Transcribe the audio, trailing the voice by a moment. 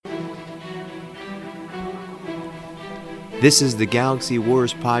This is the Galaxy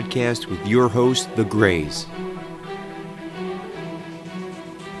Wars podcast with your host, The Greys.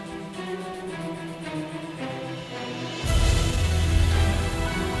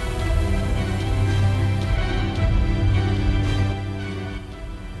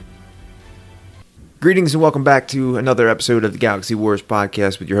 Greetings and welcome back to another episode of the Galaxy Wars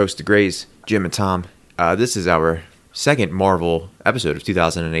podcast with your host, The Greys, Jim and Tom. This is our second Marvel episode of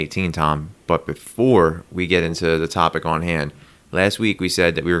 2018, Tom. But before we get into the topic on hand, last week we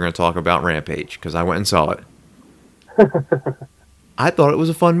said that we were going to talk about Rampage because I went and saw it. I thought it was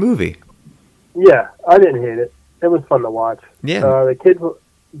a fun movie. Yeah, I didn't hate it. It was fun to watch. Yeah. The kids,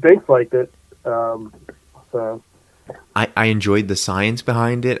 Binks liked it. So I enjoyed the science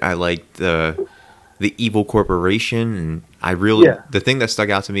behind it. I liked the evil corporation, and the thing that stuck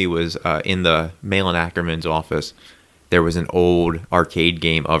out to me was in the Malin Ackerman's office, there was an old arcade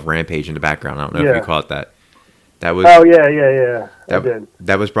game of Rampage in the background. I don't know if you caught that. That was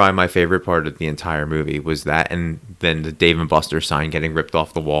That was probably my favorite part of the entire movie, was that, and then the Dave and Buster's sign getting ripped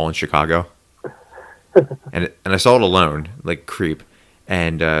off the wall in Chicago. and I saw it alone, like creep.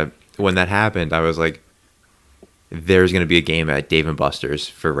 And when that happened, I was like, there's going to be a game at Dave and Buster's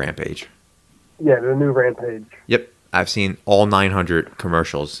for Rampage. Yeah, the new Rampage. Yep, I've seen all 900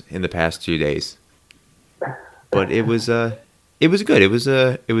 commercials in the past 2 days. But it was good. It was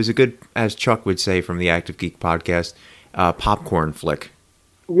a good, as Chuck would say from the Active Geek podcast, popcorn flick.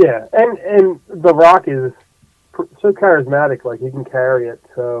 Yeah, and The Rock is so charismatic, like he can carry it.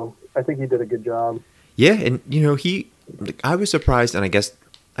 So I think he did a good job. Yeah, and I was surprised, and I guess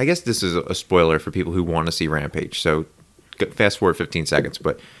this is a spoiler for people who want to see Rampage. So fast forward 15 seconds,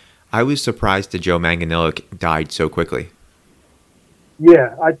 but I was surprised that Joe Manganiello died so quickly.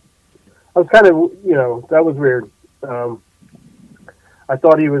 Yeah, I was kind of, that was weird. I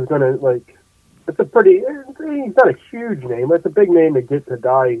thought he was going to, he's not a huge name. It's a big name to get to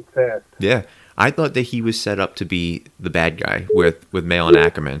die fast. Yeah, I thought that he was set up to be the bad guy with Malin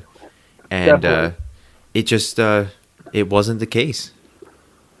Ackerman. And it just, it wasn't the case.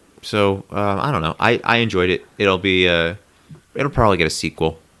 So, I don't know. I enjoyed it. It'll probably get a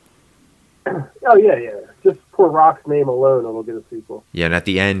sequel. Oh, yeah. Just for Rock's name alone, it'll get a sequel. Yeah, and at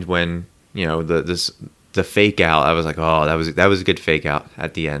the end when, the fake out, I was like, oh, that was a good fake out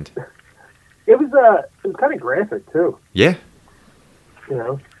at the end. It was kind of graphic, too. Yeah.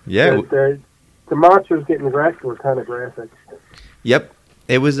 Yeah. The monsters getting wrecked were kind of graphic. Yep.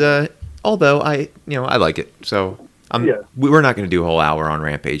 It was, although I like it. So, we're not going to do a whole hour on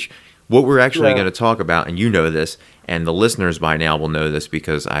Rampage. What we're actually going to talk about, and you know this, and the listeners by now will know this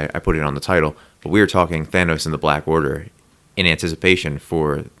because I put it on the title, but we are talking Thanos and the Black Order in anticipation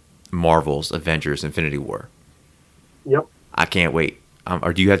for Marvel's Avengers Infinity War. Yep. I can't wait.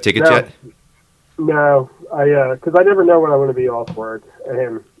 Or do you have tickets yet? No, because I never know when I'm going to be off work,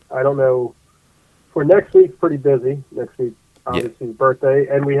 and I don't know. For next week, pretty busy. Next week, obviously, birthday,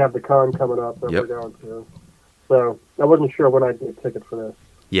 and we have the con coming up that we're going to. So I wasn't sure when I'd get tickets for this.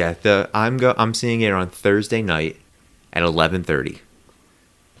 Yeah, I'm seeing it on Thursday night at 11:30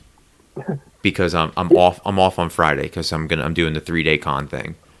 because I'm off on Friday because I'm doing the 3-day con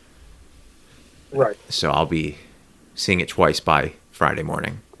thing. Right. So I'll be seeing it twice by Friday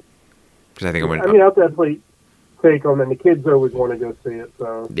morning. Because I think I'll definitely take them, and the kids always want to go see it.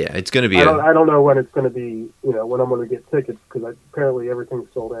 So yeah, it's going to be. I don't know when it's going to be. When I'm going to get tickets because apparently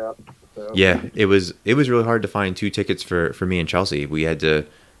everything's sold out. So. Yeah, it was really hard to find 2 tickets for me and Chelsea. We had to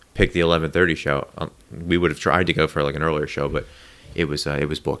pick the 11:30 show. We would have tried to go for like an earlier show, but it was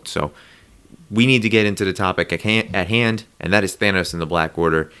booked. So we need to get into the topic at hand, and that is Thanos and the Black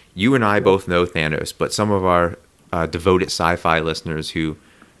Order. You and I both know Thanos, but some of our devoted sci-fi listeners who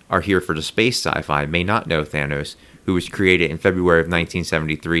are here for the space sci-fi may not know Thanos, who was created in February of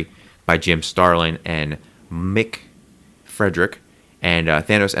 1973 by Jim Starlin and Mick Frederick. And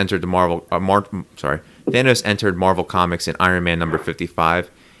Thanos entered Thanos entered Marvel Comics in Iron Man number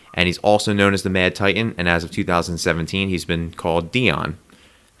 55, and he's also known as the Mad Titan. And as of 2017, he's been called Dion.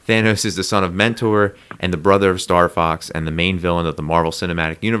 Thanos is the son of Mentor and the brother of Star Fox and the main villain of the Marvel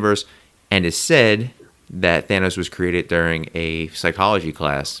Cinematic Universe, and is said that Thanos was created during a psychology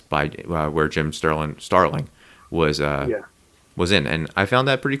class by where Jim Starling was in, and I found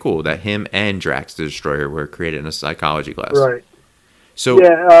that pretty cool that him and Drax the Destroyer were created in a psychology class. Right. So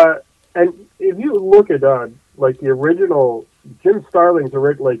and if you look at the original Jim Starling's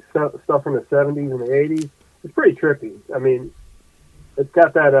stuff from the 70s and the 80s, it's pretty trippy. I mean, it's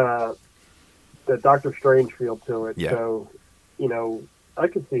got that Doctor Strange feel to it. Yeah. So, I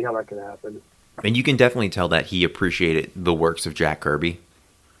could see how that could happen. And you can definitely tell that he appreciated the works of Jack Kirby.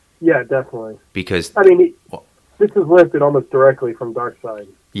 Yeah, definitely. Because this is lifted almost directly from Darkseid.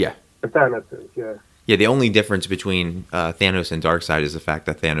 Yeah. Thanos is, yeah. Yeah, the only difference between Thanos and Darkseid is the fact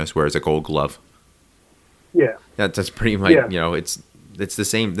that Thanos wears a gold glove. Yeah. That's pretty much, it's the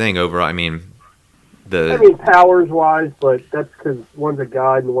same thing overall. I mean, powers-wise, but that's because one's a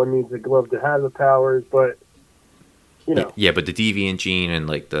god and one needs a glove to have the powers, but, Yeah, but the deviant gene and,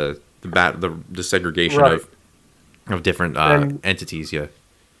 like, the segregation right. of different entities, yeah.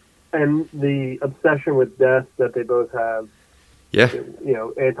 And the obsession with death that they both have. Yeah.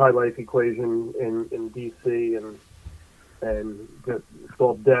 Anti-life equation in DC and just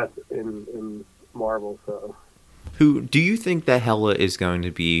called death in Marvel. So, who do you think that Hela is going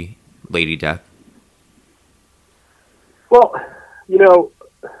to be? Lady Death. Well,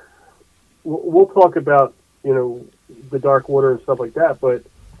 we'll talk about the Dark Order and stuff like that, but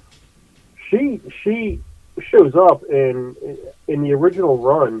she shows up in the original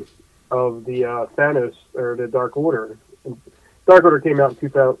run of the Thanos or the Dark Order. Dark Order came out in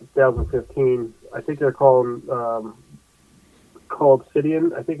 2015. I think they're called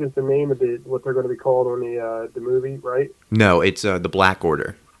Obsidian. I think is the name of what they're going to be called on the movie, right? No, it's the Black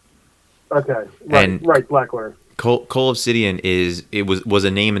Order. Okay, right, Black Order. Cole Obsidian was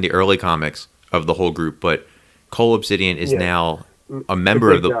a name in the early comics of the whole group, but Cole Obsidian is now a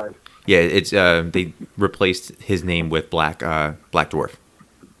member of the. Guy. Yeah, it's they replaced his name with Black Dwarf.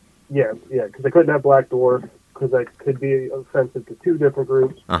 Yeah, because they couldn't have Black Dwarf. Because that could be offensive to two different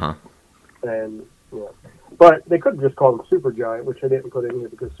groups. And, but they could have just called him Supergiant, which I didn't put in here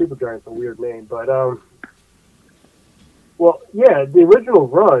because Supergiant's a weird name. But, the original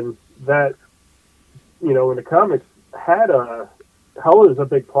run that, in the comics had Hela is a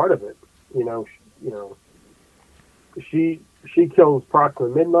big part of it. She kills Proxima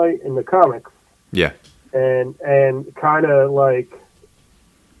Midnight in the comics. Yeah. And kind of like,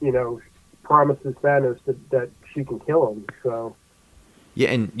 promises Thanos that she can kill him. So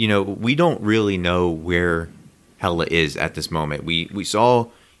yeah, and we don't really know where Hela is at this moment. We saw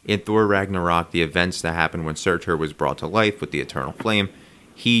in Thor Ragnarok the events that happened when Surtur was brought to life with the Eternal Flame.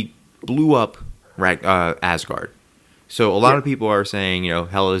 He blew up Asgard. So a lot of people are saying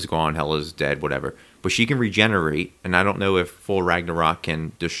Hela's gone, Hela's dead, whatever. But she can regenerate, and I don't know if full Ragnarok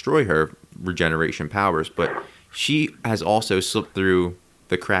can destroy her regeneration powers. But she has also slipped through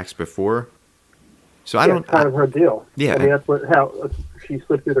the cracks before. So I don't. It's kind of her deal. Yeah, I mean how she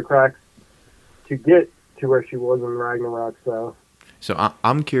slipped through the cracks to get to where she was in Ragnarok. So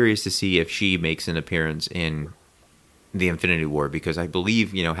I'm curious to see if she makes an appearance in the Infinity War, because I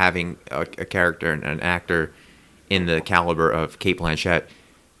believe having a character and an actor in the caliber of Cate Blanchett,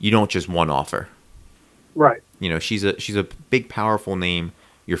 you don't just one-off her. Right. She's a big, powerful name.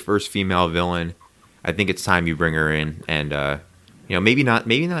 Your first female villain. I think it's time you bring her in and. Maybe not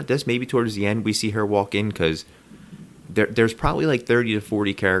this. Maybe towards the end we see her walk in, because there's probably like 30 to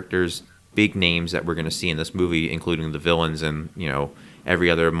 40 characters, big names that we're going to see in this movie, including the villains and every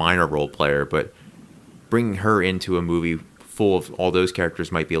other minor role player. But bringing her into a movie full of all those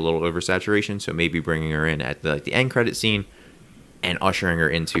characters might be a little oversaturation. So maybe bringing her in at the end credit scene and ushering her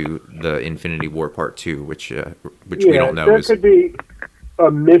into the Infinity War Part 2, which we don't know. There could be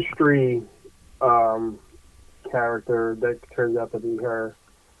a mystery. Character that turns out to be her.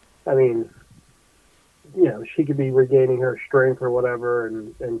 I mean, she could be regaining her strength or whatever,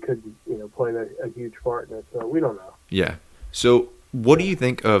 and could play a huge part in it. So we don't know. Yeah. So what do you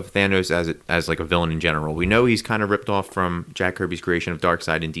think of Thanos as like a villain in general? We know he's kind of ripped off from Jack Kirby's creation of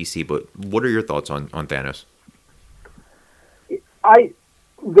Darkseid in DC, but what are your thoughts on Thanos?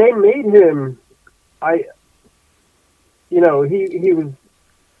 They made him. He was.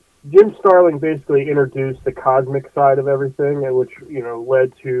 Jim Starlin basically introduced the cosmic side of everything, which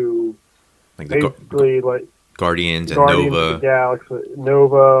led to like basically Guardians and Guardians Nova, of the Galaxy,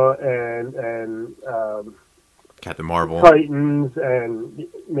 Nova, and Captain Marvel, Titans, and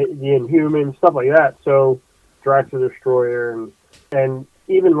the Inhumans, stuff like that. So Drax the Destroyer, and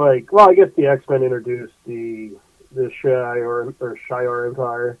even I guess the X-Men introduced the Shi'ar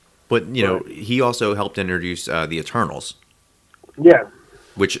Empire. But he also helped introduce the Eternals. Yeah.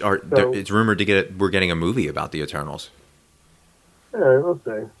 Which it's rumored we're getting a movie about the Eternals. Yeah, we'll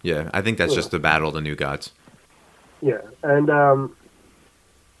see. Yeah, I think that's just the battle of the new gods. Yeah, and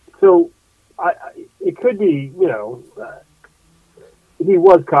so it could be, he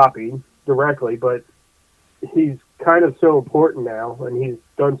was copied directly, but he's kind of so important now, and he's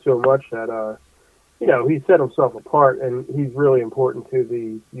done so much that, he set himself apart, and he's really important to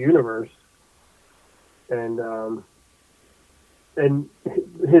the universe. And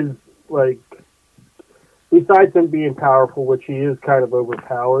his, besides him being powerful, which he is kind of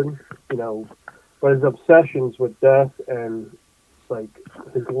overpowered, but his obsessions with death and like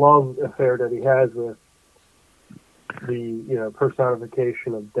his love affair that he has with the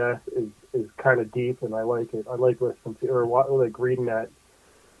personification of death is kind of deep, and I like it. I like listening to or like reading that,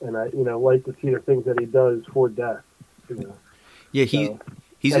 and I like to see the things that he does for death. Yeah,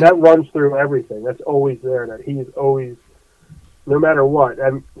 he's and that runs through everything. That's always there. That he's always, no matter what,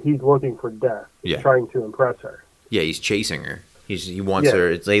 and he's looking for death. Yeah. Trying to impress her. Yeah, he's chasing her. He wants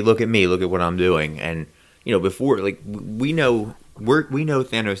her. It's like, look at me, look at what I'm doing. And before, like, we know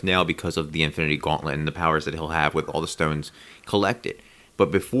Thanos now because of the Infinity Gauntlet and the powers that he'll have with all the stones collected.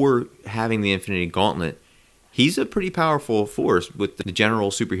 But before having the Infinity Gauntlet, he's a pretty powerful force with the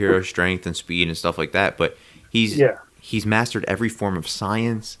general superhero strength and speed and stuff like that. But he's mastered every form of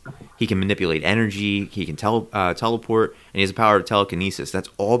science. He can manipulate energy. He can teleport, and he has the power of telekinesis. That's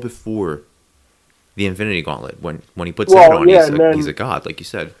all before the Infinity Gauntlet. When he puts that on, he's a god, like you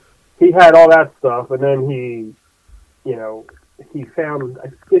said. He had all that stuff, and then he found.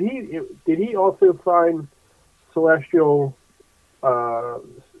 Did he also find celestial? I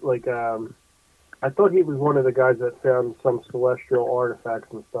thought he was one of the guys that found some celestial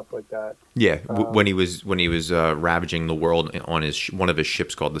artifacts and stuff like that. Yeah, when he was ravaging the world on one of his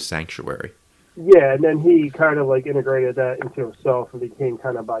ships called the Sanctuary. Yeah, and then he kind of like integrated that into himself and became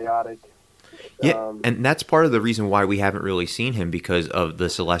kind of biotic. Yeah, and that's part of the reason why we haven't really seen him, because of the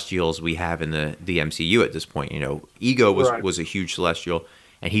Celestials we have in the MCU at this point. Ego was a huge Celestial,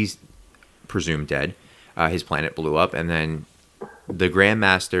 and he's presumed dead. His planet blew up, and then the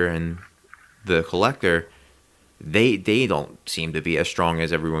Grandmaster and the Collector, they don't seem to be as strong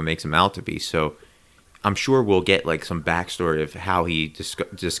as everyone makes them out to be. So I'm sure we'll get like some backstory of how he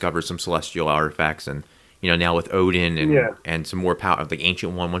discovered some celestial artifacts, and now with Odin and some more power of the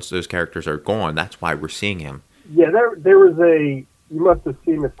Ancient One. Once those characters are gone, that's why we're seeing him. Yeah, there was you must have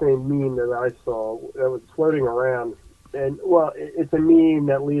seen the same meme that I saw that was floating around, and it's a meme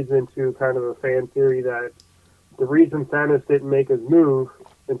that leads into kind of a fan theory that the reason Thanos didn't make his move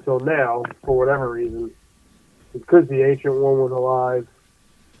until now, for whatever reason, is because the Ancient One was alive.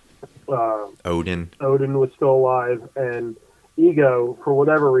 Odin was still alive, and Ego, for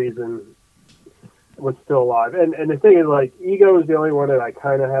whatever reason, was still alive. And the thing is, like, Ego is the only one that I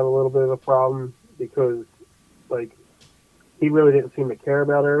kind of have a little bit of a problem, because, like, he really didn't seem to care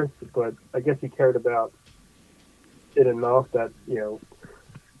about Earth, but I guess he cared about it enough that,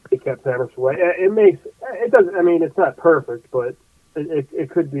 it kept Thanos away. It doesn't, I mean, it's not perfect, but it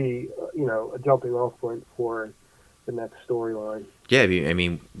could be, a jumping off point for the next storyline. Yeah, I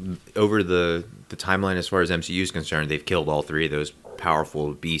mean, over the timeline as far as MCU is concerned, they've killed all three of those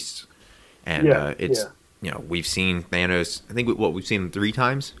powerful beasts. And we've seen Thanos, I think we've seen him 3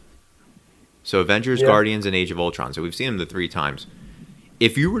 times. So Avengers, Guardians, and Age of Ultron. So we've seen him the 3 times.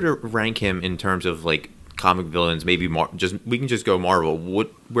 If you were to rank him in terms of like comic villains, maybe we can just go Marvel.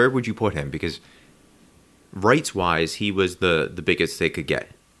 Where would you put him? Because rights wise, he was the biggest they could get.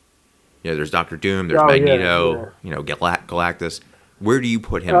 There's Doctor Doom, there's Magneto, Galactus. Where do you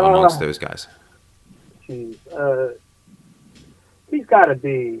put him amongst those guys? He's got to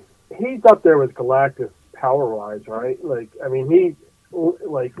be. He's up there with Galactus power-wise, right? Like, I mean, he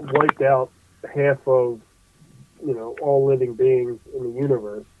like wiped out half of all living beings in the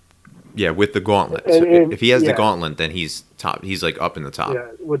universe. Yeah, with the gauntlet. So if he has the gauntlet, then he's top. He's like up in the top.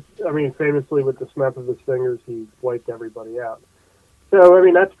 Yeah, famously with the snap of his fingers, he wiped everybody out. So I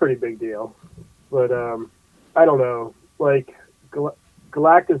mean, that's a pretty big deal. But I don't know. Like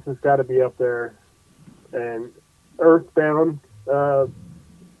Galactus has got to be up there, and Earthbound.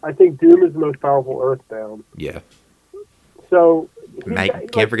 I think Doom is the most powerful Earthbound. Yeah. So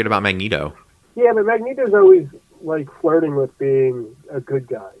can't forget about Magneto. Yeah, but Magneto's always like flirting with being a good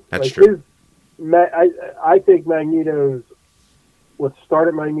guy. That's like true. I think Magneto's what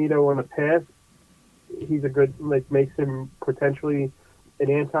started Magneto on a path. He's a good, like, makes him potentially an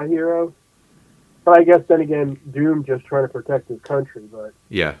anti-hero. But I guess then again, Doom just trying to protect his country. But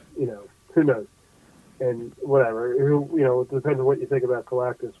yeah, who knows? And whatever, it depends on what you think about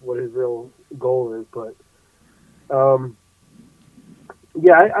Galactus, what his real goal is. But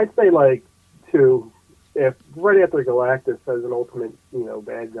I'd say like 2. If right after Galactus as an ultimate,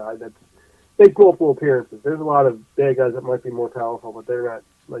 bad guy that's makes multiple appearances. There's a lot of bad guys that might be more powerful, but they're not,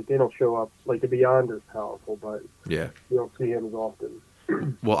 like, they don't show up. Like the Beyond is powerful, but you don't see him as often.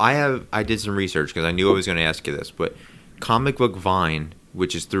 Well, I did some research because I knew I was going to ask you this, but Comic Book Vine,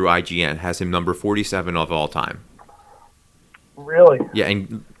 which is through IGN, has him number 47 of all time. Really? Yeah,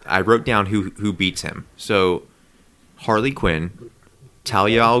 and I wrote down who beats him. So Harley Quinn,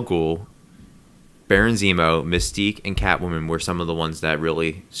 Talia al Ghul, Baron Zemo, Mystique, and Catwoman were some of the ones that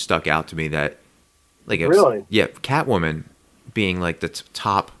really stuck out to me that Like it was, Really? yeah, Catwoman being like the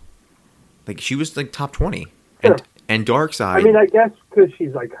top, like she was like top 20, Huh. and Darkseid. I mean, I guess because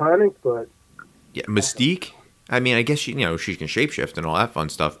she's iconic, but Yeah, Mystique. I mean, I guess she can shapeshift and all that fun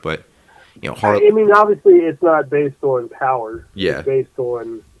stuff, but I mean, obviously, it's not based on power. Yeah. It's based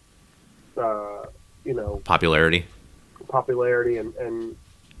on, you know, popularity. popularity and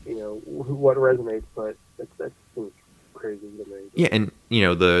what resonates. But that seems crazy to me. Yeah, and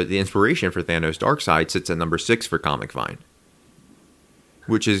the inspiration for Thanos' Darkseid sits at number 6 for Comic Vine,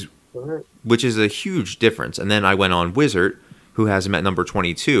 which is Alright. a huge difference. And then I went on Wizard, who has him at number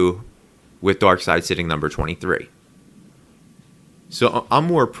 22, with Darkseid sitting number 23. So I'm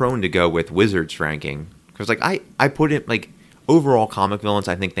more prone to go with Wizard's ranking because, like, I put it like overall comic villains.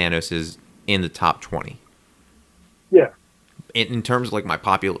 I think Thanos is in the top 20. Yeah. In terms of like my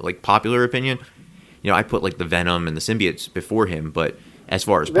popular opinion, I put like the Venom and the symbiotes before him. But as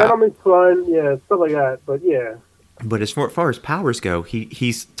far as Venom is fun, yeah, stuff like that. But yeah. But as far as powers go,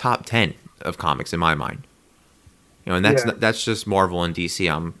 he's top 10 of comics in my mind. And that's just Marvel and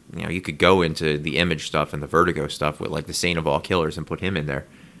DC. You could go into the Image stuff and the Vertigo stuff with like the Saint of all killers and put him in there.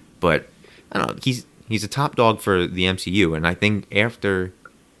 But I don't know, he's a top dog for the MCU, and I think after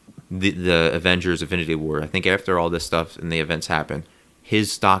the Avengers Infinity War, I think after all this stuff and the events happen,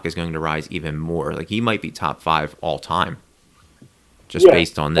 his stock is going to rise even more. Like he might be top 5 all time, just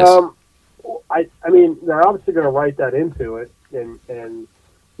based on this. I mean, they're obviously going to write that into it, and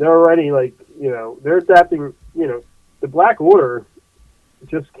they're already like they're adapting. The Black Order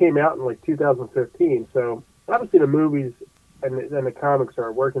just came out in like 2015, so obviously the movies and the comics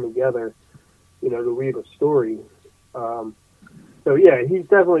are working together, to weave a story. So yeah, he's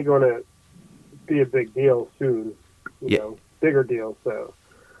definitely going to be a big deal soon. Bigger deal. So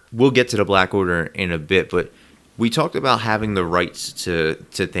we'll get to the Black Order in a bit, but we talked about having the rights to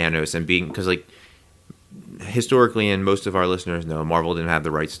Thanos and being, because like historically, and most of our listeners know, Marvel didn't have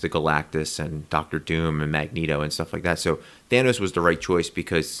the rights to Galactus and Doctor Doom and Magneto and stuff like that. So Thanos was the right choice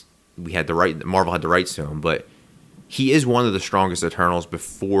because Marvel had the rights to him. But he is one of the strongest Eternals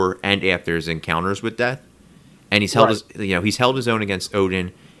before and after his encounters with death, and he's held he's held his own against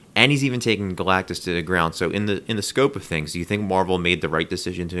Odin, and he's even taken Galactus to the ground. So in the scope of things, do you think Marvel made the right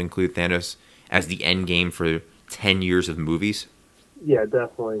decision to include Thanos as the end game for 10 years of movies? Yeah,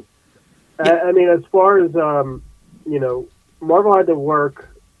 definitely. I mean, as far as, Marvel had to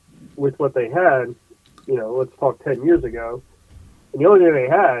work with what they had, let's talk 10 years ago. And the only thing they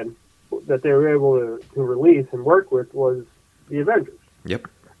had that they were able to release and work with was the Avengers. Yep.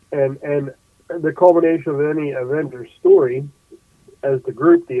 And the culmination of any Avengers story, as the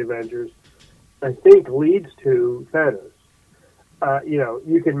group, the Avengers, I think leads to Thanos.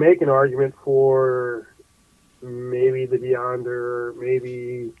 You can make an argument for maybe the Beyonder,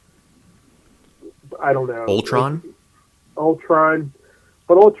 maybe... I don't know. Ultron?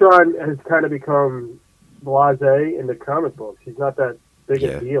 But Ultron has kind of become blasé in the comic books. He's not that big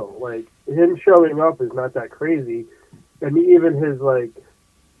a deal. Like, him showing up is not that crazy. And even his, like,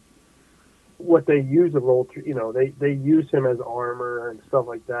 what they use of Ultron, they use him as armor and stuff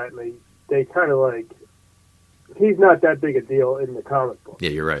like that. And they kind of, like, he's not that big a deal in the comic book. Yeah,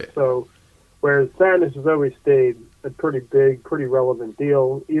 you're right. So, whereas Thanos has always stayed a pretty big, pretty relevant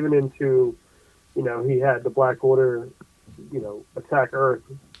deal, even into... he had the Black Order, attack Earth.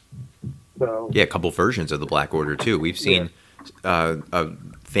 So yeah, a couple versions of the Black Order too. We've seen a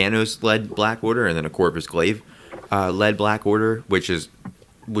Thanos-led Black Order and then a Corvus Glaive led Black Order, which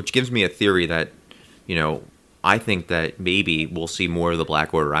gives me a theory that, I think that maybe we'll see more of the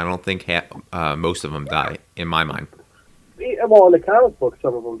Black Order. I don't think most of them die, in my mind. Well, in the comic book,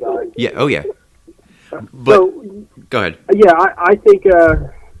 some of them died. Yeah. Oh yeah. But go ahead. Yeah, I think.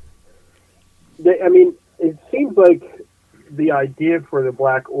 It seems like the idea for the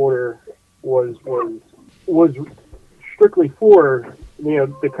Black Order was strictly for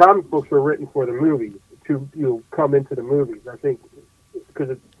the comic books were written for the movies to come into the movies. I think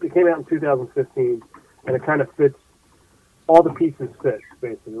because it came out in 2015 and it kind of fits all the pieces fit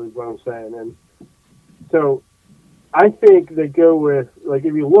basically is what I'm saying. And so I think they go with like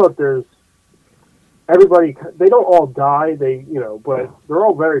if you look, there's everybody. They don't all die. But they're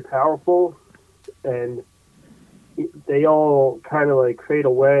all very powerful. And they all kind of like fade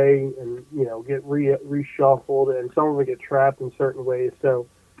away and get reshuffled, and some of them get trapped in certain ways. So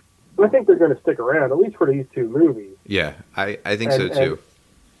I think they're going to stick around at least for these 2 movies. Yeah, I think so too.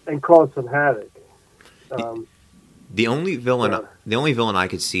 And cause some havoc. The only villain I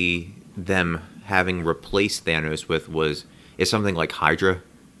could see them having replaced Thanos with is something like Hydra,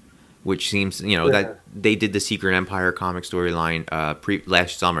 which seems that they did the Secret Empire comic storyline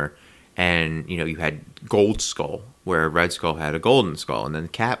last summer. and you had Gold Skull, where Red Skull had a golden skull, and then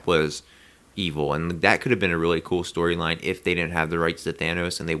Cap was evil, and that could have been a really cool storyline if they didn't have the rights to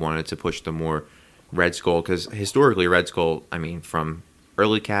Thanos and they wanted to push the more Red Skull, because historically Red Skull, I mean, from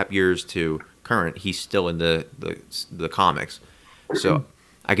early Cap years to current, he's still in the comics, so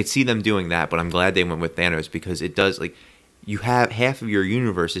I could see them doing that. But I'm glad they went with Thanos, because it does, like, you have half of your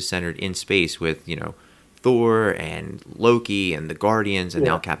universe is centered in space with Thor and Loki and the Guardians, and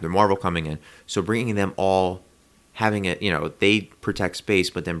now Captain Marvel coming in. So bringing them all, having it, they protect space,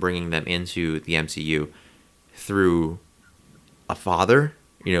 but then bringing them into the MCU through a father,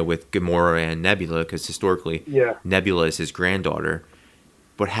 with Gamora and Nebula, because historically Nebula is his granddaughter.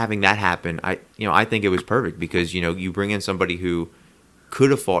 But having that happen, I think it was perfect, because you bring in somebody who could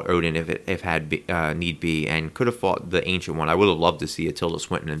have fought Odin if had need be, and could have fought the Ancient One. I would have loved to see a Tilda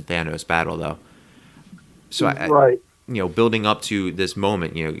Swinton and Thanos battle, though. So building up to this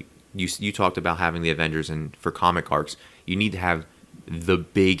moment, you talked about having the Avengers, and for comic arcs, you need to have the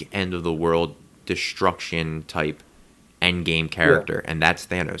big end of the world destruction type endgame character, and that's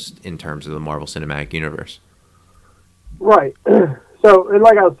Thanos in terms of the Marvel Cinematic Universe. Right. So, and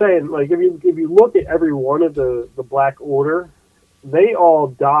like I was saying, like if you look at every one of the Black Order, they all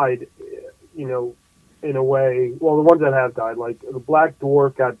died, in a way. Well, the ones that have died, like the Black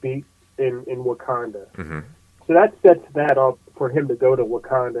Dwarf got beat in Wakanda. Mm-hmm. So that sets that up for him to go to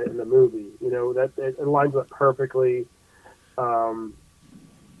Wakanda in the movie. That it lines up perfectly. The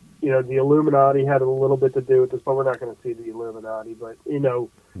Illuminati had a little bit to do with this, but we're not going to see the Illuminati. But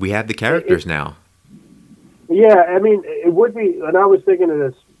we have the characters now. Yeah, I mean, it would be, and I was thinking of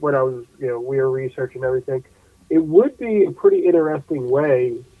this when I was, we were researching everything. It would be a pretty interesting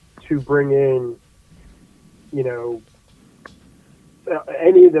way to bring in,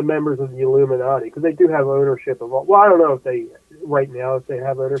 any of the members of the Illuminati, because they do have ownership of all. Well, I don't know if they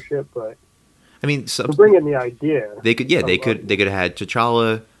have ownership, but I mean, to bring in the idea, they could have had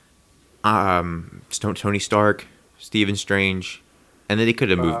T'Challa, Tony Stark, Stephen Strange, and then they could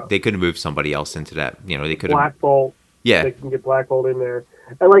have moved somebody else into that. They could have Black Bolt. Yeah, they can get Black Bolt in there.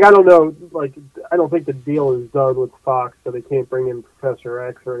 And I don't know, I don't think the deal is done with Fox, so they can't bring in Professor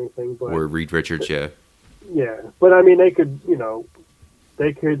X or anything. But or Reed Richards, yeah. Yeah, but I mean, they could,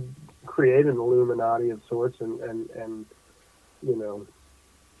 they could create an Illuminati of sorts, and it'll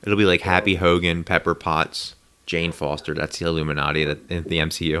be like Happy Hogan, Pepper Potts, Jane Foster. That's the Illuminati in the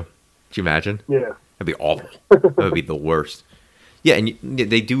MCU. Could you imagine? Yeah, that'd be awful. That would be the worst. Yeah, and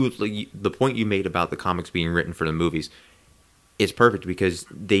they do, the point you made about the comics being written for the movies. It's perfect, because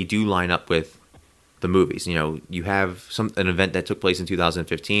they do line up with the movies. You have an event that took place in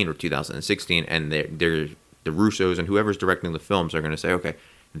 2015 or 2016, and they're the Russos and whoever's directing the films are going to say, okay,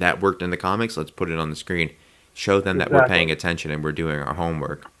 that worked in the comics, let's put it on the screen. Show them that we're paying attention and we're doing our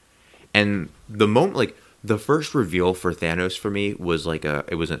homework. And the moment, the first reveal for Thanos for me was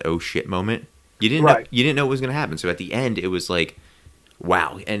it was an oh shit moment. You didn't know what was going to happen. So at the end, it was like,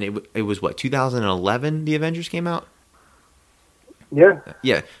 wow. And it was what, 2011 the Avengers came out? Yeah.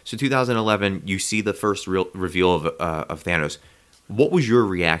 So 2011, you see the first real reveal of Thanos. What was your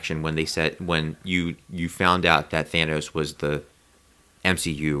reaction when you found out that Thanos was the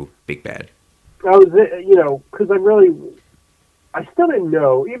MCU big bad? I was, because I still didn't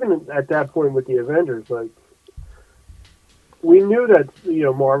know, even at that point with the Avengers, we knew that,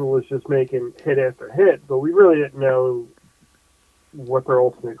 Marvel was just making hit after hit, but we really didn't know what their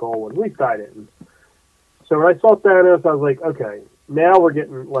ultimate goal was. At least I didn't. So when I saw Thanos, I was like, okay, now we're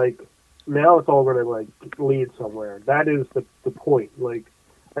getting, now it's all going to, lead somewhere. That is the point.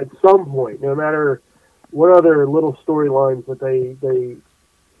 At some point, no matter what other little storylines that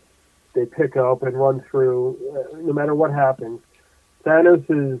they pick up and run through, no matter what happens, Thanos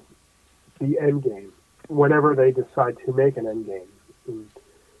is the end game whenever they decide to make an end game. And,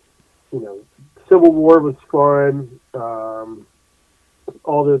 Civil War was fun.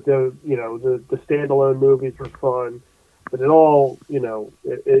 All the standalone movies were fun. But it all,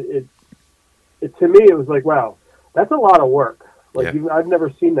 it to me, it was like, wow, that's a lot of work. I've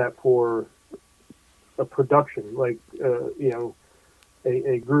never seen that for a production,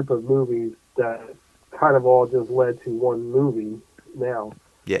 a group of movies that kind of all just led to one movie now.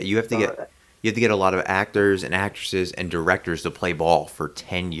 Yeah, you have to get a lot of actors and actresses and directors to play ball for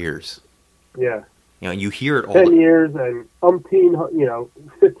 10 years. Yeah. You hear it all. 10 years and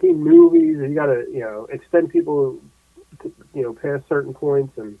 15 movies, and you got to, extend people past certain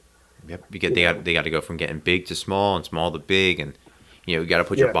points, and they got to go from getting big to small and small to big, and you got to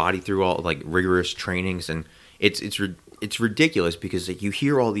put your body through all rigorous trainings, and it's ridiculous, because you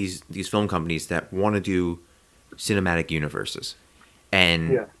hear all these film companies that want to do cinematic universes,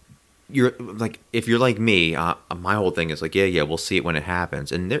 and you're like, if you're like me, my whole thing is like, yeah, we'll see it when it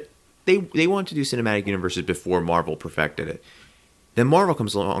happens. And they wanted to do cinematic universes before Marvel perfected it. Then Marvel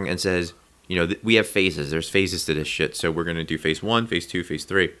comes along and says, we have phases. There's phases to this shit. So we're going to do phase 1, phase 2, phase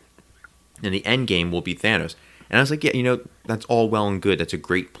 3. And the end game will be Thanos. And I was like, yeah, that's all well and good. That's a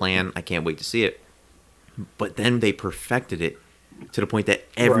great plan. I can't wait to see it. But then they perfected it to the point that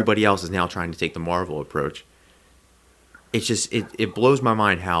everybody else is now trying to take the Marvel approach. It's just, it blows my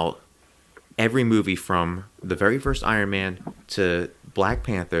mind how every movie from the very first Iron Man to Black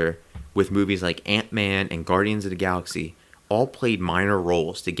Panther, with movies like Ant-Man and Guardians of the Galaxy, all played minor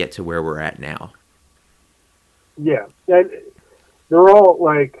roles to get to where we're at now. Yeah. And they're all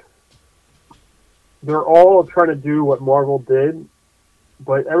trying to do what Marvel did,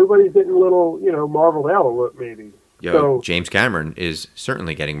 but everybody's getting a little, marveled out a little, maybe. So James Cameron is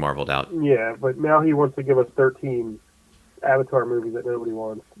certainly getting marveled out. Yeah, but now he wants to give us 13 Avatar movies that nobody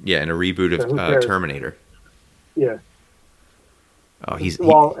wants. Yeah, and a reboot of Terminator. Yeah. Oh, he's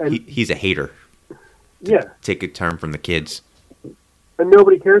a hater. Yeah. Take a term from the kids. And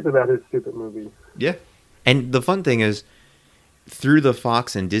nobody cares about his stupid movie. Yeah. And the fun thing is, through the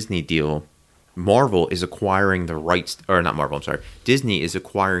Fox and Disney deal, Marvel is acquiring the rights, or not Marvel, I'm sorry, Disney is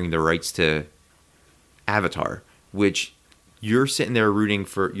acquiring the rights to Avatar, which you're sitting there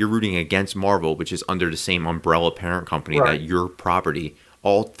rooting against Marvel, which is under the same umbrella parent company that your property,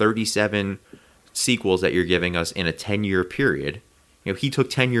 all 37 sequels that you're giving us in a 10-year period. He took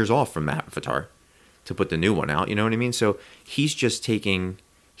 10 years off from Avatar to put the new one out, you know what I mean? So he's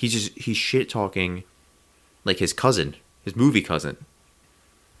shit talking like his cousin, his movie cousin.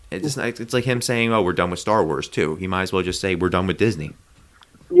 It's like him saying, "Oh, we're done with Star Wars too." He might as well just say, "We're done with Disney."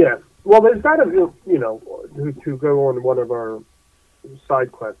 Yeah. Well, there's got to, to go on one of our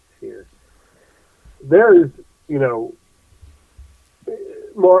side quests here. There's,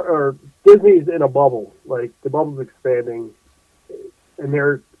 Disney's in a bubble. Like, the bubble's expanding, and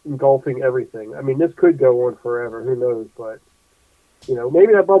they're engulfing everything. I mean, this could go on forever. Who knows? But,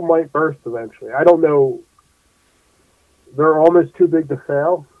 maybe that bubble might burst eventually. I don't know. They're almost too big to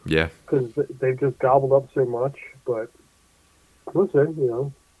fail. Yeah. Because they've just gobbled up so much. But,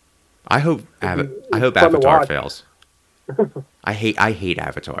 listen, I hope Avatar fails. I hate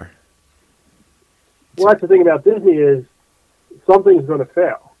Avatar. Well, that's the thing about Disney is something's going to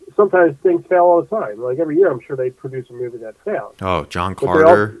fail. Sometimes things fail all the time. Like every year, I'm sure they produce a movie that fails. Oh, John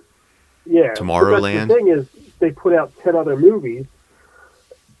Carter. Tomorrowland. The thing is, they put out 10 other movies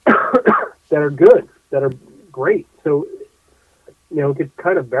that are good, that are great. So, it gets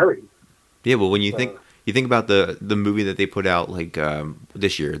kind of buried. Yeah, well, when you think about the movie that they put out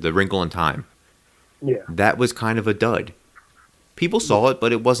this year, The Wrinkle in Time. Yeah. That was kind of a dud. People saw it,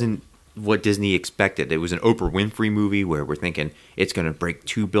 but it wasn't what Disney expected. It was an Oprah Winfrey movie where we're thinking it's going to break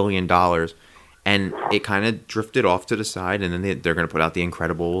 $2 billion. And it kind of drifted off to the side, and then they're going to put out The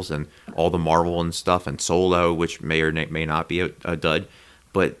Incredibles and all the Marvel and stuff, and Solo, which may or may not be a dud.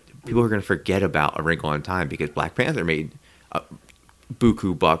 But people are going to forget about A Wrinkle in Time because Black Panther made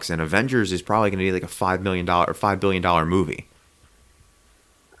buku bucks, and Avengers is probably going to be like a $5 billion movie.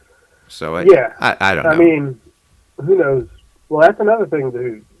 So I don't know. I mean, who knows? Well, that's another thing,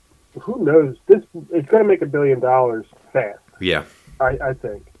 dude. Who knows? It's going to make $1 billion fast. Yeah, I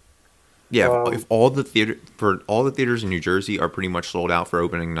think. Yeah, if all the theaters in New Jersey are pretty much sold out for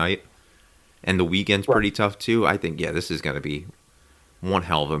opening night, and the weekend's pretty tough too, I think this is going to be one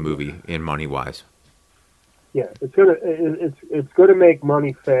hell of a movie in money wise. Yeah, it's gonna make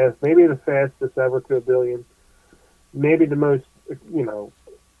money fast. Maybe the fastest ever to $1 billion. Maybe the most. If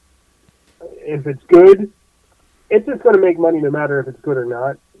it's good, it's just gonna make money no matter if it's good or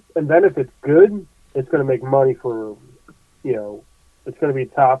not. And then if it's good, it's gonna make money for, it's gonna be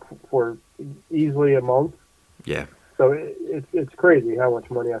top for easily a month. Yeah. So it's crazy how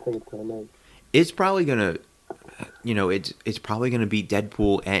much money I think it's gonna make. It's probably gonna. It's probably going to be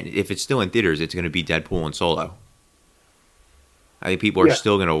Deadpool, and if it's still in theaters, it's going to be Deadpool and Solo. I think people are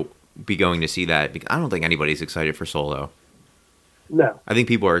still going to be going to see that because I don't think anybody's excited for Solo. No. I think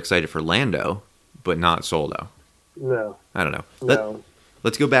people are excited for Lando, but not Solo. No. I don't know. No.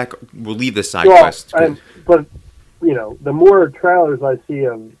 Let's go back. We'll leave this side quest. But the more trailers I see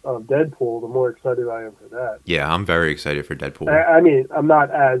of Deadpool, the more excited I am for that. Yeah, I'm very excited for Deadpool. I mean, I'm not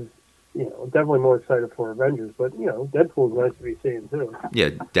as... definitely more excited for Avengers, but, Deadpool's nice to be seeing, too.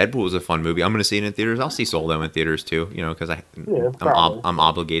 Yeah, Deadpool is a fun movie. I'm going to see it in theaters. I'll see Solo in theaters, too, because I'm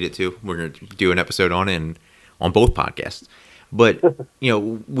obligated to. We're going to do an episode on it on both podcasts. But,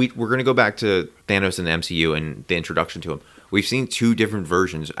 we're going to go back to Thanos and the MCU and the introduction to him. We've seen 2 different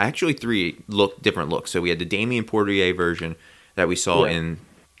versions, actually 3 different looks. So we had the Damian Poitier version that we saw in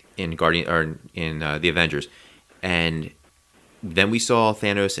in Guardian or in the Avengers, and then we saw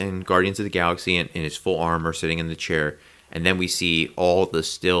Thanos in Guardians of the Galaxy in his full armor sitting in the chair, and then we see all the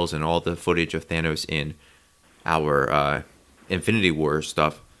stills and all the footage of Thanos in our Infinity War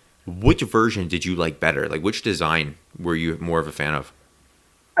stuff. Which version did you like better? Like, which design were you more of a fan of?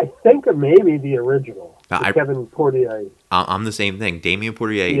 I think maybe the original, Kevin Portier. I'm the same thing. Damien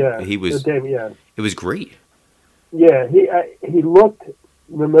Portier. Yeah, He was. It was great. Yeah, he looked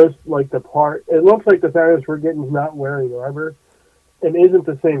the most like the part. It looks like the Thanos we're getting is not wearing armor, and isn't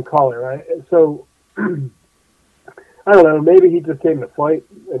the same color. Right? So I don't know. Maybe he just came to fight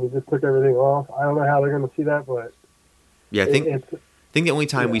and he just took everything off. I don't know how they're going to see that, but yeah, I think the only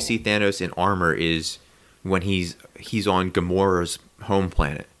time we see Thanos in armor is when he's on Gamora's home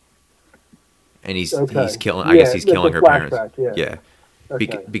planet, and he's killing. I guess he's killing her parents. Yeah.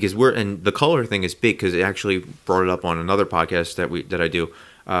 Okay. Because and the color thing is big because it actually brought it up on another podcast that I do,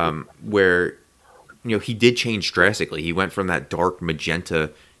 where he did change drastically. He went from that dark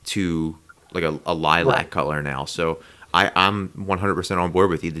magenta to like a lilac color now. So I'm 100% on board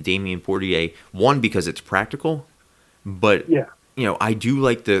with you. The Damien Portier one because it's practical, but I do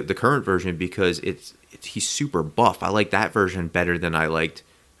like the current version because he's super buff. I like that version better than I liked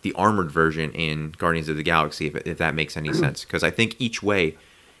the armored version in Guardians of the Galaxy, if that makes any sense. Because I think each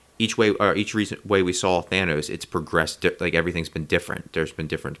recent way we saw Thanos, it's progressed. Like everything's been different. There's been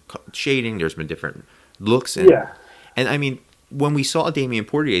different shading. There's been different looks. And I mean, when we saw Damien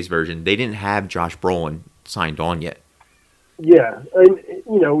Portier's version, they didn't have Josh Brolin signed on yet. Yeah, and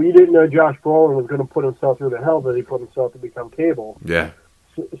you didn't know Josh Brolin was going to put himself through the hell that he put himself to become Cable. Yeah.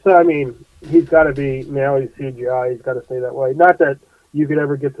 So I mean, he's got to be now. He's CGI. He's got to stay that way. Not that you could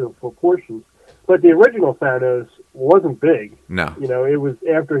ever get to the proportions. But the original Thanos wasn't big. No. It was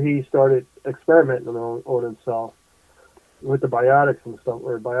after he started experimenting on himself with the biotics and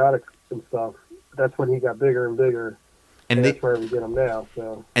stuff. That's when he got bigger and bigger. And that's where we get him now.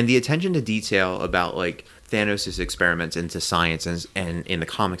 So. And the attention to detail about like Thanos' experiments into science and in the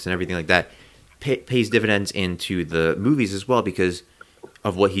comics and everything like that pays dividends into the movies as well because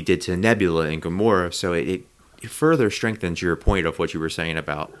of what he did to Nebula and Gamora. So it further strengthens your point of what you were saying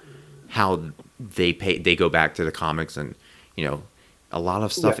about how they go back to the comics and a lot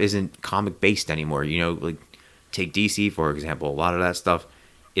of stuff isn't comic based anymore. Like take DC for example. A lot of that stuff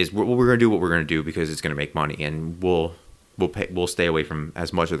is we're going to do what we're going to do because it's going to make money, and we'll stay away from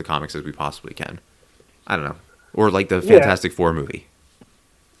as much of the comics as we possibly can. I don't know, or like the Fantastic Four movie.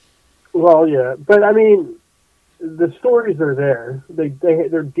 Well, yeah, but I mean, the stories are there.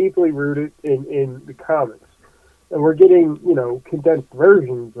 They're deeply rooted in the comics. And we're getting, condensed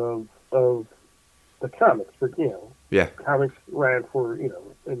versions of the comics for, comics ran for,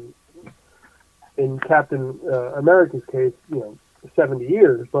 in Captain America's case, 70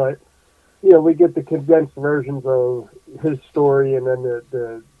 years. But, we get the condensed versions of his story and then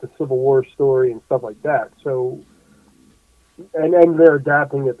the Civil War story and stuff like that. So, and they're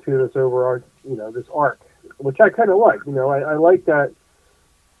adapting it to this this arc, which I kind of like. I like that.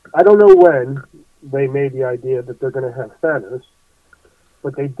 I don't know when they made the idea that they're going to have Thanos,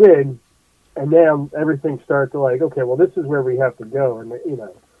 but they did, and now everything starts to like, okay, well, this is where we have to go, and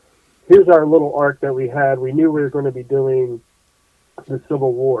here's our little arc that we had. We knew we were going to be doing the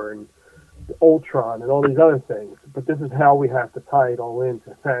Civil War and Ultron and all these other things, but this is how we have to tie it all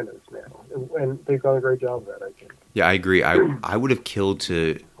into Thanos now, and they've done a great job of that, I think. Yeah, I agree. I would have killed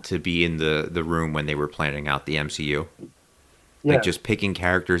to be in the room when they were planning out the MCU, like just picking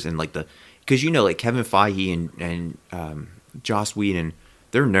characters and like because like Kevin Feige and Joss Whedon,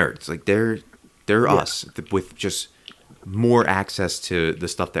 they're nerds. Like they're us with just more access to the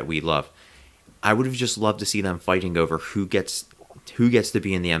stuff that we love. I would have just loved to see them fighting over who gets to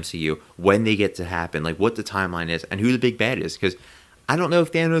be in the MCU, when they get to happen, like what the timeline is, and who the big bad is. Because I don't know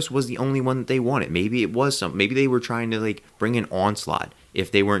if Thanos was the only one that they wanted. Maybe it was maybe they were trying to like bring in Onslaught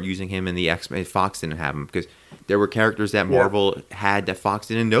if they weren't using him in the X-Men. Fox didn't have him because there were characters that Marvel had that Fox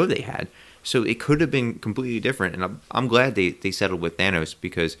didn't know they had. So it could have been completely different, and I'm glad they settled with Thanos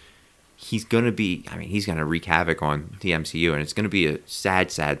because he's going to wreak havoc on the MCU, and it's going to be a sad,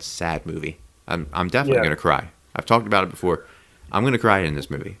 sad, sad movie. I'm definitely going to cry. I've talked about it before. I'm going to cry in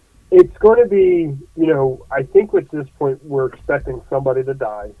this movie. It's going to be, I think at this point we're expecting somebody to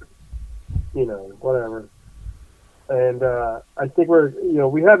die, whatever. And I think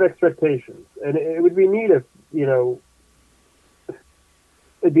we have expectations, and it would be neat if,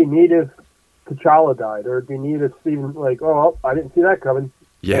 it'd be neat if T'Challa died, or it'd be neat if Stephen, I didn't see that coming.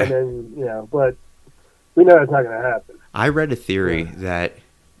 Yeah. And then, but we know it's not going to happen. I read a theory that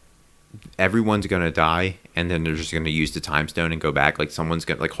everyone's gonna die, and then they're just gonna use the time stone and go back. Like someone's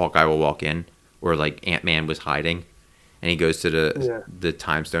gonna, like Hawkeye will walk in, or like Ant-Man was hiding, and he goes to the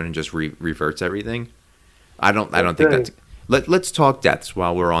time stone and just reverts everything. I don't think that's. Let's talk deaths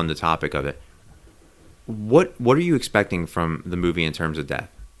while we're on the topic of it. What are you expecting from the movie in terms of death?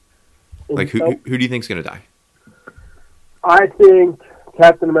 Like who do you think's gonna die? I think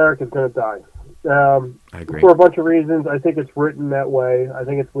Captain America's going to die. I agree. For a bunch of reasons. I think it's written that way. I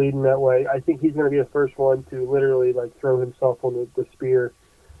think it's leading that way. I think he's going to be the first one to literally like throw himself on the spear,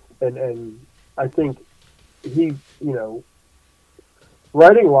 and I think he,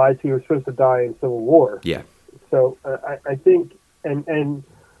 writing wise, he was supposed to die in Civil War. Yeah. So I think, and in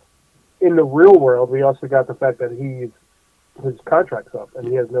the real world, we also got the fact that his contract's up and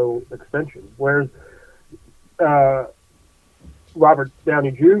he has no extension. Whereas Robert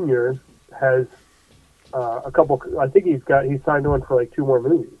Downey Jr. has a couple. I think he's signed on for like 2 more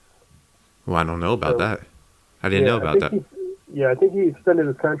movies. Well, I don't know about that. I didn't know about that. I think he extended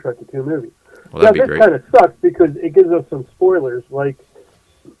his contract to 2 movies. Well, that'd be great. This kind of sucks because it gives us some spoilers. Like,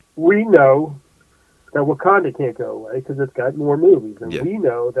 we know that Wakanda can't go away because it's got more movies, and we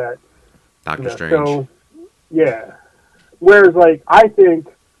know that Doctor Strange. So, yeah. Whereas, like, I think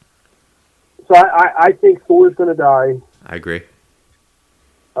Thor's going to die. I agree.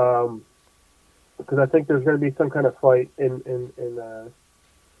 Because I think there's going to be some kind of fight in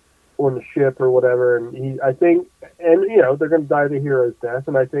on the ship or whatever, and they're going to die the hero's death,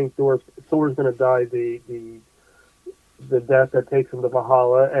 and I think Thor's going to die the death that takes him to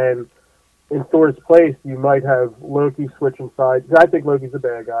Valhalla, and in Thor's place you might have Loki switching sides. I think Loki's a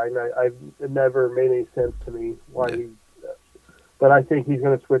bad guy, and it never made any sense to me why he. But I think he's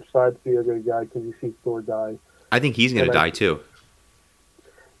going to switch sides to be a good guy because he sees Thor die. I think he's going to die too.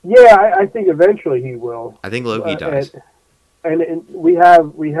 Yeah, I think eventually he will. I think Loki dies. And we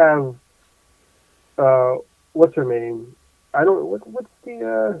have what's her name? I don't what's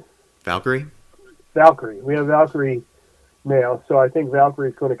the Valkyrie? Valkyrie. We have Valkyrie now, so I think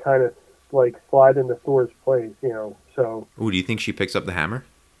Valkyrie's going to kind of like slide into Thor's place, So. Ooh, do you think she picks up the hammer?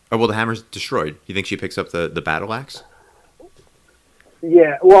 Oh, well, the hammer's destroyed. Do you think she picks up the battle axe?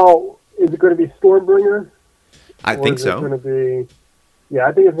 Yeah. Well, is it going to be Stormbringer? I think so. Yeah,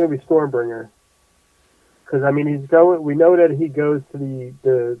 I think it's going to be Stormbringer. Because he's going. We know that he goes to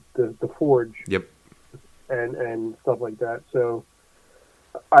the forge. Yep. And stuff like that. So,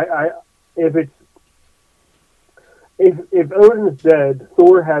 if Odin's dead,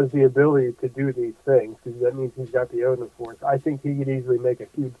 Thor has the ability to do these things because that means he's got the Odin Force. I think he could easily make a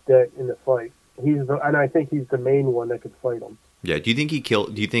huge dent in the fight. And I think he's the main one that could fight him. Yeah. Do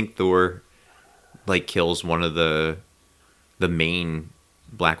you think Thor, like, kills one of the main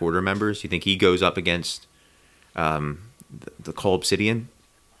Black Order members? Do you think he goes up against the Cole Obsidian?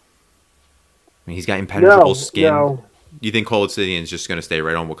 He's got impenetrable skin. No. Do you think Cole Obsidian's just going to stay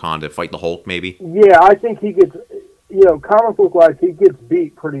right on Wakanda, fight the Hulk, maybe? Yeah, I think he gets, comic book wise, he gets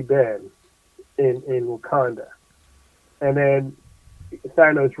beat pretty bad in Wakanda, and then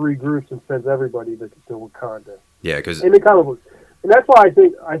Thanos regroups and sends everybody to Wakanda. Yeah, because in the comic book, and that's why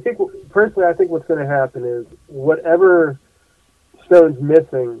I think personally, I think what's going to happen is whatever stone's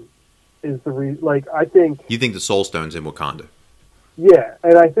missing is I think... You think the Soul Stone's in Wakanda? Yeah,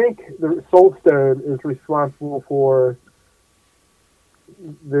 and I think the Soul Stone is responsible for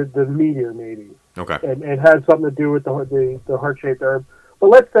the meteor, maybe. Okay. And has something to do with the heart-shaped herb. But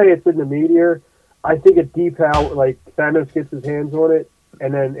let's say it's in the meteor. I think it depowers, like Thanos gets his hands on it,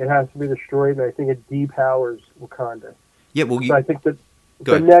 and then it has to be destroyed, and I think it depowers Wakanda. Yeah, well, so I think that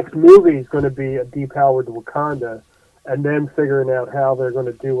the next movie is going to be a depowered Wakanda, and then figuring out how they're going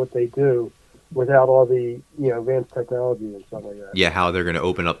to do what they do without all the advanced technology and stuff like that. Yeah, how they're going to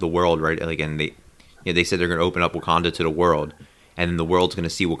open up the world, right? Like, and they said they're going to open up Wakanda to the world, and then the world's going to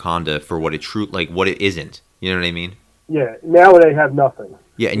see Wakanda for what it isn't. You know what I mean? Yeah. Now they have nothing.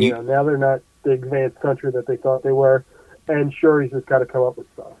 Yeah, and now they're not the advanced country that they thought they were, and Shuri's just got to come up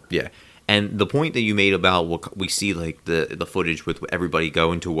with stuff. Yeah. And the point that you made about we see like the footage with everybody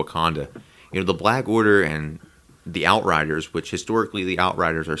going to Wakanda, the Black Order and the Outriders, which historically the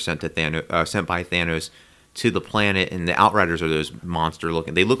Outriders are sent by Thanos to the planet, and the Outriders are those monster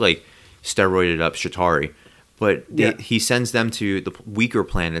looking. They look like steroided up Chitauri, but he sends them to the weaker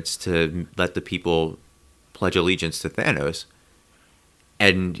planets to let the people pledge allegiance to Thanos,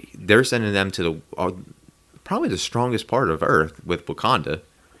 and they're sending them to probably the strongest part of Earth with Wakanda.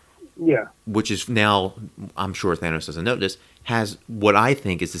 Yeah. Which is now, I'm sure Thanos doesn't notice, has what I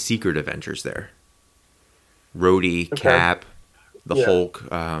think is the secret Avengers there. Rhodey, Cap, the Hulk,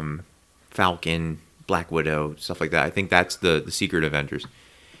 Falcon, Black Widow, stuff like that. I think that's the secret Avengers.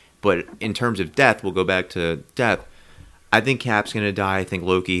 But in terms of death, we'll go back to death. I think Cap's going to die. I think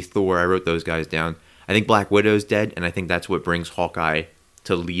Loki, Thor, I wrote those guys down. I think Black Widow's dead, and I think that's what brings Hawkeye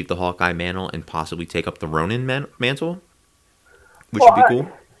to leave the Hawkeye mantle and possibly take up the Ronin mantle, which would be cool.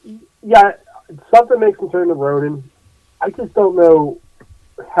 Yeah, something makes him turn to Ronin. I just don't know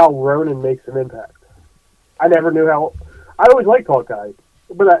how Ronin makes an impact. I never knew how. I always liked Hawkeye,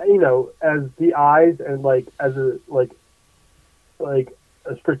 but as the eyes and as a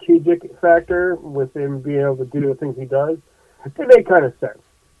a strategic factor with him being able to do the things he does, it made kind of sense.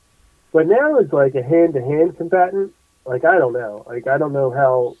 But now it's like a hand-to-hand combatant. I don't know. I don't know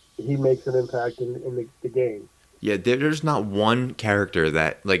how he makes an impact in the game. Yeah, there's not one character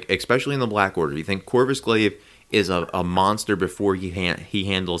that, especially in the Black Order, you think Corvus Glaive is a monster before he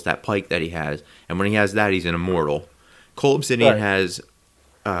handles that pike that he has. And when he has that, he's an immortal. Cole Obsidian has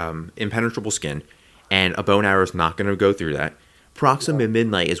impenetrable skin, and a bow and arrow is not going to go through that. Proxima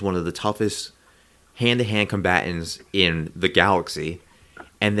Midnight is one of the toughest hand-to-hand combatants in the galaxy.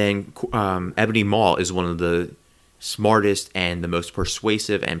 And then Ebony Maw is one of the smartest and the most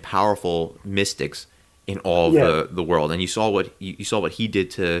persuasive and powerful mystics in all of the world. And you saw what he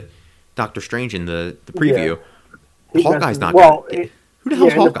did to Doctor Strange in the preview. Yeah. Hawkeye's not good. Who the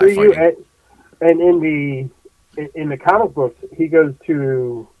hell's Hawkeye fighting? And in the comic books, he goes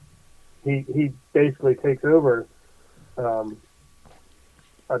to he basically takes over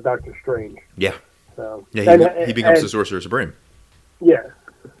Doctor Strange. Yeah. So he becomes the Sorcerer Supreme. Yeah.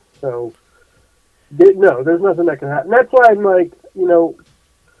 So no, there's nothing that can happen. That's why I'm like,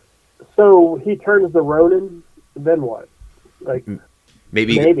 so he turns the Ronin, then what?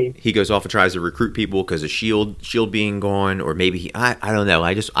 Maybe he goes off and tries to recruit people because of Shield being gone, or maybe I don't know.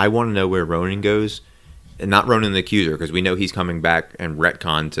 I want to know where Ronin goes, and not Ronin the Accuser, because we know he's coming back and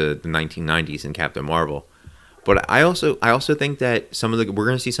retcon to the 1990s in Captain Marvel. But I also think that we're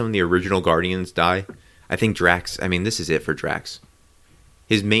going to see some of the original Guardians die. I think Drax. I mean, this is it for Drax.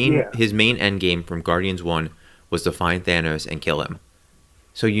 His main end game from Guardians 1 was to find Thanos and kill him.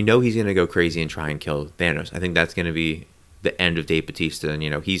 So he's going to go crazy and try and kill Thanos. I think that's going to be the end of Dave Bautista. And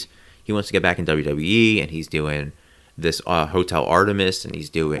he wants to get back in WWE, and he's doing this Hotel Artemis, and he's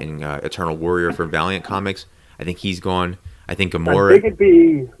doing Eternal Warrior for Valiant Comics. I think he's gone. I think Gamora.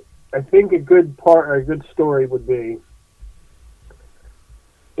 I think a good story would be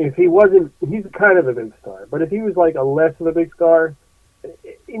if he wasn't. He's kind of a big star, but if he was a less of a big star,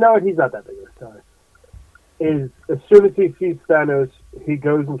 he's not that big of a star. Is as soon as he sees Thanos, he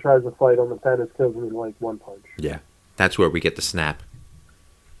goes and tries to fight him, and Thanos kills him in one punch. Yeah, that's where we get the snap.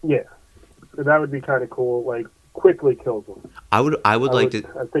 Yeah, so that would be kind of cool. Quickly kills him. I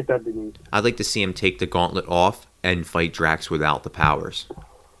think that'd be neat. I'd like to see him take the gauntlet off and fight Drax without the powers.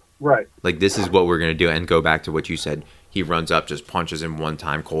 Right. This is what we're gonna do, and go back to what you said. He runs up, just punches him one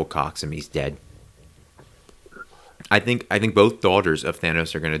time, cold cocks him, he's dead. I think both daughters of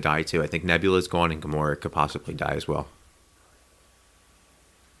Thanos are going to die too. I think Nebula's gone, and Gamora could possibly die as well.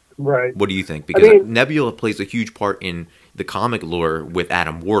 Right. What do you think? Because Nebula plays a huge part in the comic lore with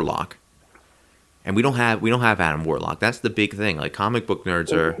Adam Warlock, and we don't have Adam Warlock. That's the big thing. Comic book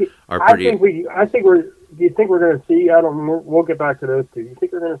nerds are pretty. Do you think we're going to see Adam? We'll get back to those two. Do you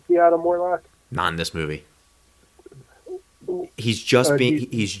think we're going to see Adam Warlock? Not in this movie. He's just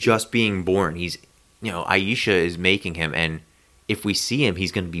being born. He's Aisha is making him, and if we see him,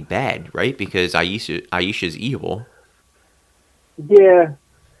 he's going to be bad, right? Because Aisha's evil. Yeah,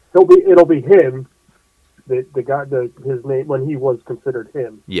 it'll be him. The guy, his name when he was considered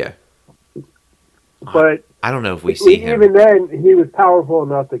him. Yeah, but I don't know if we see him. Even then, he was powerful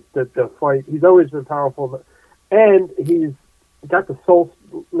enough to fight. He's always been powerful enough, and he's got the soul.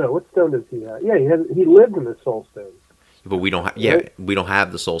 No, what stone does he have? Yeah, he lived in the soul stone. But we don't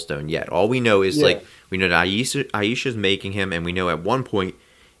have the Soul Stone yet. All we know is we know that Aisha's making him, and we know at one point,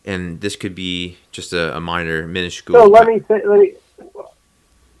 and this could be just a minuscule. So let me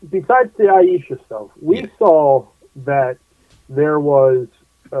besides the Aisha stuff, we saw that there was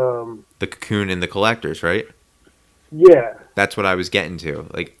the Cocoon and the Collectors, right? Yeah, that's what I was getting to.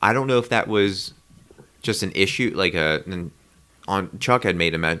 I don't know if that was just an issue. Chuck had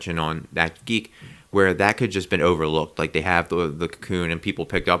made a mention on That Geek, where that could just been overlooked. They have the Cocoon, and people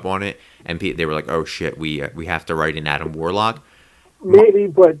picked up on it, and they were like, "Oh shit, we have to write in Adam Warlock." Maybe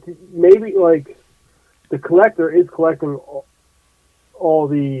the Collector is collecting all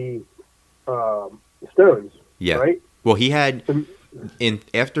the stones. Yeah. Right. Well, he had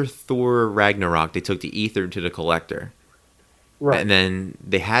after Thor Ragnarok, they took the Ether to the Collector. Right. And then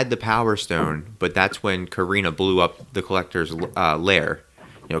they had the Power Stone, but that's when Karina blew up the Collector's lair.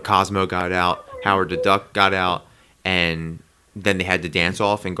 Cosmo got out, Howard the Duck got out, and then they had the dance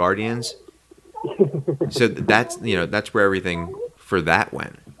off in Guardians. So that's where everything for that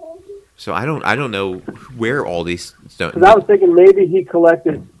went. So I don't know where all these stones. Because I was thinking maybe he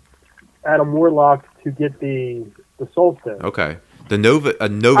collected Adam Warlock to get the Soul Stone. Okay, the I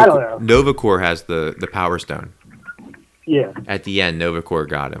don't know. Nova Corps has the Power Stone. Yeah. At the end, Nova Corps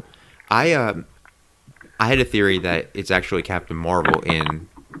got him. I had a theory that it's actually Captain Marvel in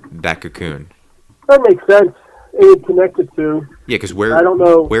that cocoon. That makes sense. It connected to. Yeah, because I don't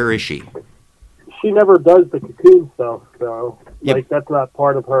know. Where is she? She never does the cocoon stuff, so Yep. that's not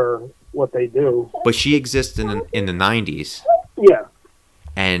part of her what they do. But she exists in the 90s, Yeah.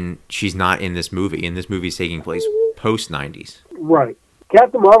 and she's not in this movie. And this movie is taking place post 90s. Right.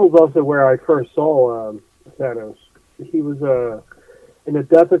 Captain Marvel's also where I first saw Thanos. He was in the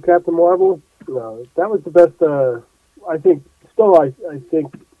Death of Captain Marvel. That was the best. I think still. I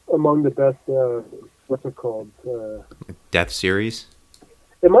think among the best. What's it called? Death series.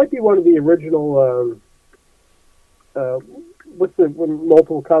 It might be one of the original. What's the when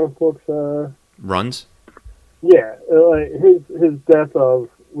multiple comic books? Runs. Yeah, his death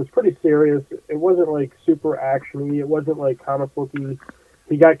was pretty serious. It wasn't like super actiony. It wasn't like comic booky.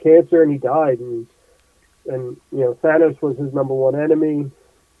 He got cancer and he died, and Thanos was his number one enemy.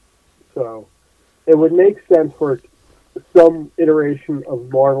 So it would make sense for some iteration of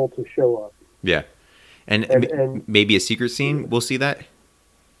Marvel to show up. Yeah, and maybe a secret scene. We'll see that.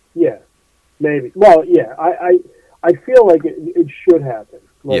 Yeah, maybe. Well, yeah, I feel like it should happen.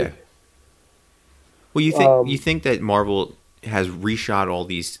 Like, yeah. Well, you think that Marvel has reshot all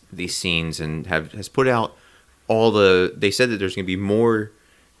these scenes and has put out all the. They said that there's going to be more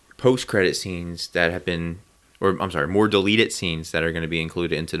post-credit scenes that have been, or I'm sorry, more deleted scenes that are going to be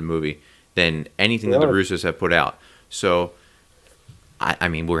included into the movie than anything that the Russos have put out. So, I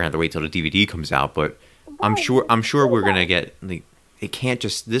mean, we're gonna have to wait till the DVD comes out, but I'm sure we're gonna get. Like, it can't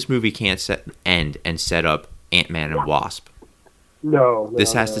just this movie can't end and set up Ant-Man and Wasp. No,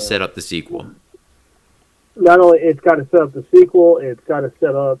 this has to set up the sequel. Not only it's got to set up the sequel, it's got to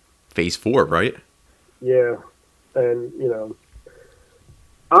set up Phase 4, right? Yeah, and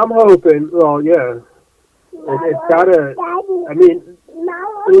I'm hoping. Well, yeah, it's got to. I mean,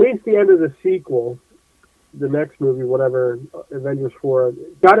 at least the end of the sequel, the next movie, whatever, Avengers 4,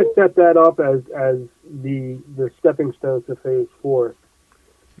 got to set that up as the stepping stone to Phase 4.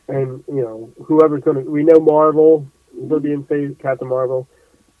 And whoever's going to, we know Marvel will be in Phase Captain Marvel,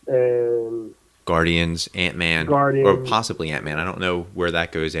 and Guardians, Ant-Man, or possibly Ant-Man. I don't know where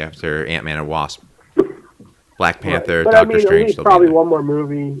that goes after Ant-Man and Wasp. Black Panther, right. Doctor Strange. Probably one more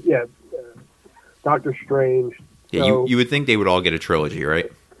movie. Yeah, Doctor Strange. Yeah, so, you would think they would all get a trilogy,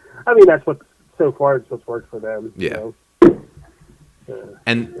 right? I mean, that's so far it's what's worked for them. Yeah.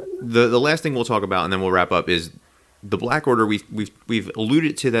 And the last thing we'll talk about, and then we'll wrap up, is the Black Order. We've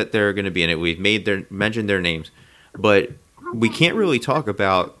alluded to that they're going to be in it. We've mentioned their names, but we can't really talk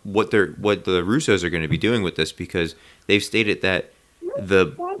about what the Russos are going to be doing with this, because they've stated that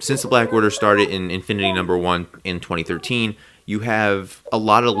since the Black Order started in Infinity #1 in 2013, you have a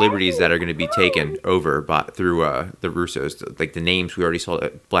lot of liberties that are going to be taken over through the Russos. Like the names we already saw,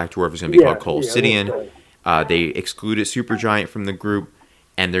 that Black Dwarf is going to be called Cole Obsidian. They excluded Supergiant from the group,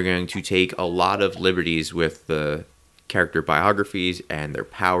 and they're going to take a lot of liberties with the character biographies and their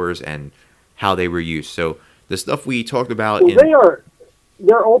powers and how they were used. So the stuff we talked about,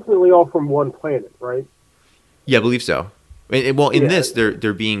 they're ultimately all from one planet, right? Yeah, I believe so. Well, in this,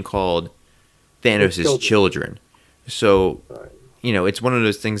 they're being called Thanos' children. So, it's one of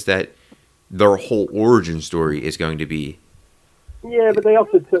those things that their whole origin story is going to be. Yeah, but they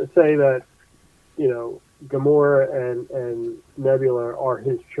also say that, Gamora and Nebula are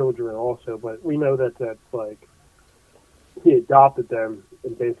his children also, but we know that that's like he adopted them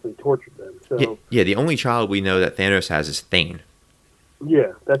and basically tortured them. So yeah, the only child we know that Thanos has is Thane.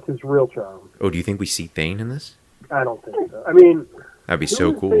 Yeah, that's his real child. Oh, do you think we see Thane in this? I don't think so. I mean, that'd be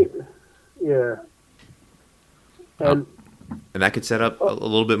so cool. Yeah. And that could set up a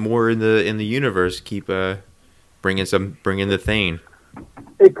little bit more in the universe. Keep bring in the Thane.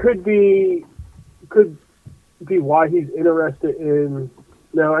 It could be why he's interested in.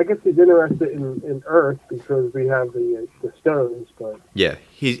 No, I guess he's interested in Earth because we have the stones. But yeah,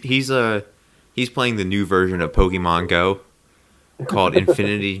 he's playing the new version of Pokemon Go called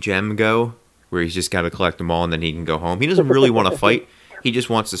Infinity Gem Go, where he's just got to collect them all and then he can go home. He doesn't really want to fight. He just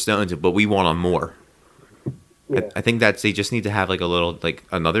wants the stones, but we want them more. Yeah. I think they just need to have like a little, like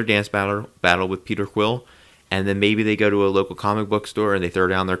another dance battle with Peter Quill, and then maybe they go to a local comic book store and they throw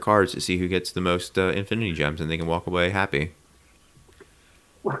down their cards to see who gets the most Infinity Gems, and they can walk away happy.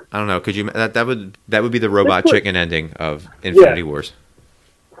 I don't know. Could you that would be the robot Since chicken ending of Infinity yeah, Wars.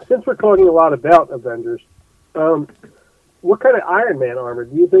 since we're talking a lot about Avengers, um, what kind of Iron Man armor?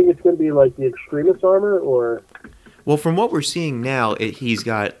 Do you think it's going to be like the Extremis armor, or Well, from what we're seeing now, he's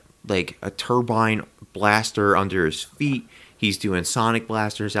got like a turbine blaster under his feet. He's doing sonic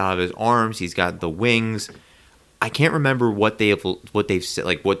blasters out of his arms. He's got the wings. I can't remember what they've said,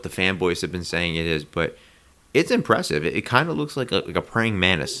 like what the fanboys have been saying it is, but it's impressive. It kind of looks like a praying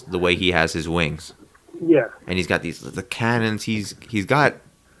mantis the way he has his wings, yeah? and he's got the cannons. He's got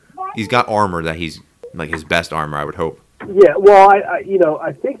armor that he's like his best armor, I would hope. Yeah, well, I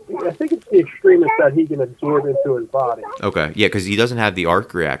think it's the extremist that he can absorb into his body. Okay, yeah, because he doesn't have the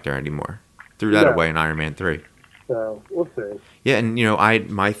arc reactor anymore. Threw that No. away in Iron Man 3. So we'll see. Yeah, and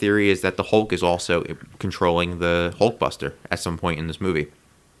my theory is that the Hulk is also controlling the Hulkbuster at some point in this movie.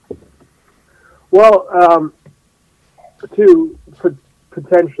 Well, to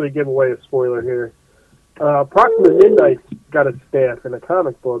potentially give away a spoiler here, Proxima Midnight's got a staff in the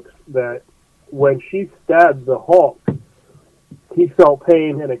comic books that when she stabbed the Hulk, he felt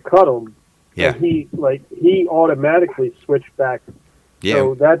pain and it cut him. Yeah. And he automatically switched back. Yeah,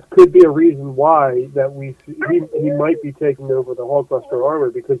 So that could be a reason why that he might be taking over the Hulkbuster armor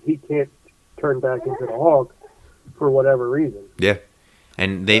because he can't turn back into the Hulk for whatever reason. yeah,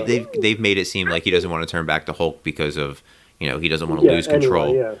 and they've made it seem like he doesn't want to turn back to Hulk because of he doesn't want to lose control.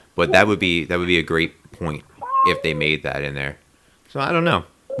 Anyway, yeah. But that would be a great point if they made that in there. So I don't know.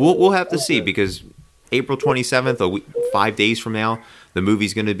 We'll have to see because April 27th, 5 days from now, the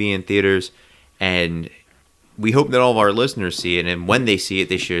movie's going to be in theaters, and we hope that all of our listeners see it, and when they see it,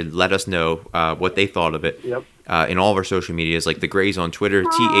 they should let us know what they thought of it. Yep. In all of our social medias, like the Grays on Twitter,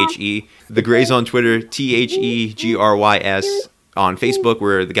 the Grays on Twitter, TheGrys. On Facebook,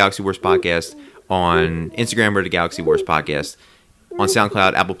 we're the Galaxy Wars Podcast. On Instagram, we're the Galaxy Wars Podcast. On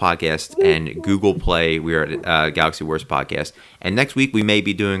SoundCloud, Apple Podcast, and Google Play, we are at Galaxy Wars Podcast. And next week, we may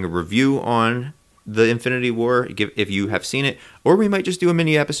be doing a review on the Infinity War, if you have seen it, or we might just do a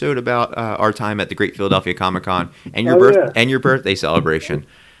mini episode about our time at the Great Philadelphia Comic Con and your birthday celebration.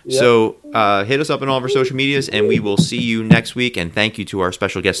 Yep. So hit us up on all of our social medias, and we will see you next week. And thank you to our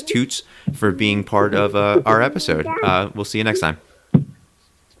special guest Toots for being part of our episode. We'll see you next time. See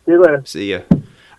you later. See ya.